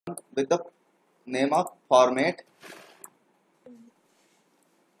with the name of format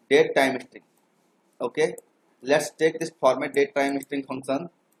date time string. Okay, let's take this format date time string function.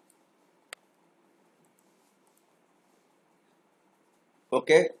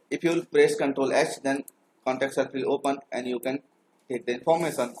 Okay, if you will press Ctrl H, then context search will open and you can take the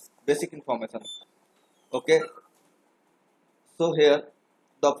information, basic information. Okay, so here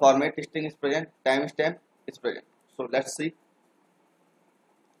the format string is present, timestamp is present. So let's see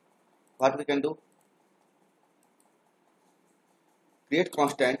what we can do. Create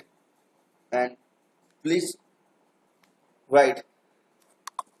constant and please write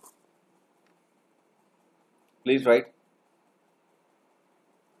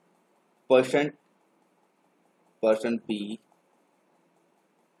percent %p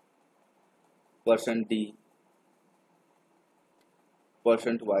 %d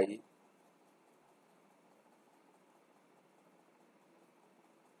 %y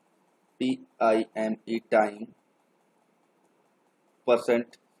time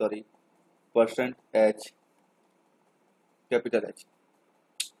 %h capital H.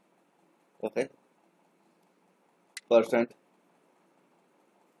 Okay,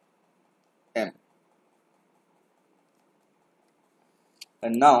 %m.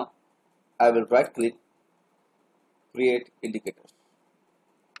 And now I will right click, create indicators.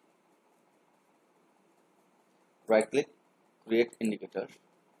 Right click, create indicators.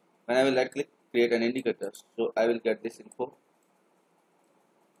 When I will right click, create an indicator, so I will get this info.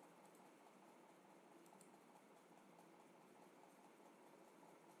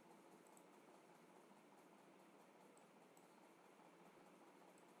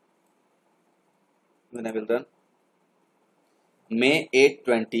 When I will run May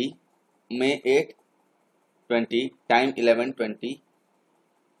 8/20 time 11:20.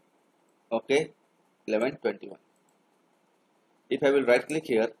 Okay, 11:21. If I will right click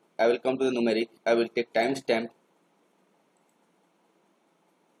here, I will come to the numeric, I will take timestamp,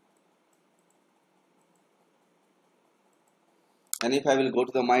 and if I will go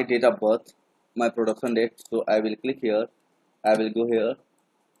to the my date of birth, my production date, so I will click here, I will go here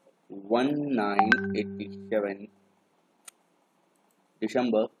 1987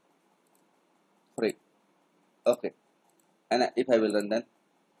 December 3. Okay, and if I will run then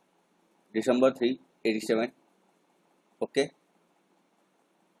December 3 87. Okay,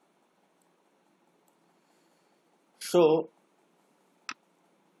 so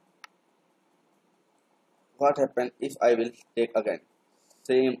what happen if I will take again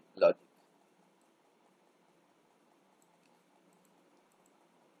same logic?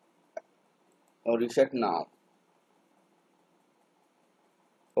 Or reset now.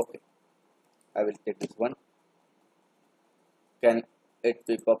 Okay, I will take this one. Can it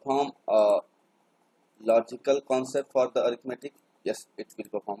be perform a logical concept for the arithmetic? Yes, it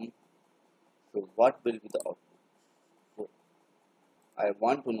will perform. So what will be the output? So I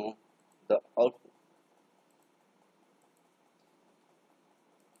want to know the output.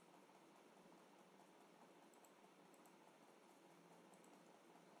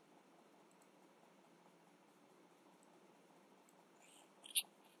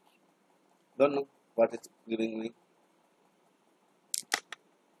 Don't know what it's giving me.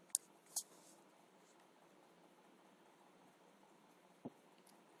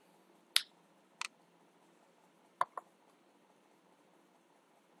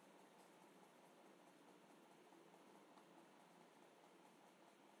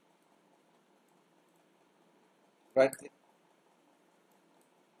 Right click,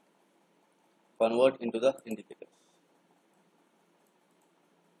 convert into the indicators.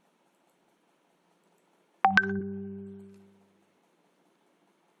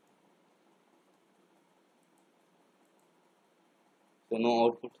 So no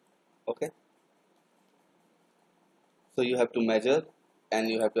output. Okay, so you have to measure and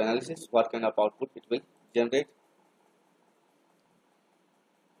you have to analysis what kind of output it will generate.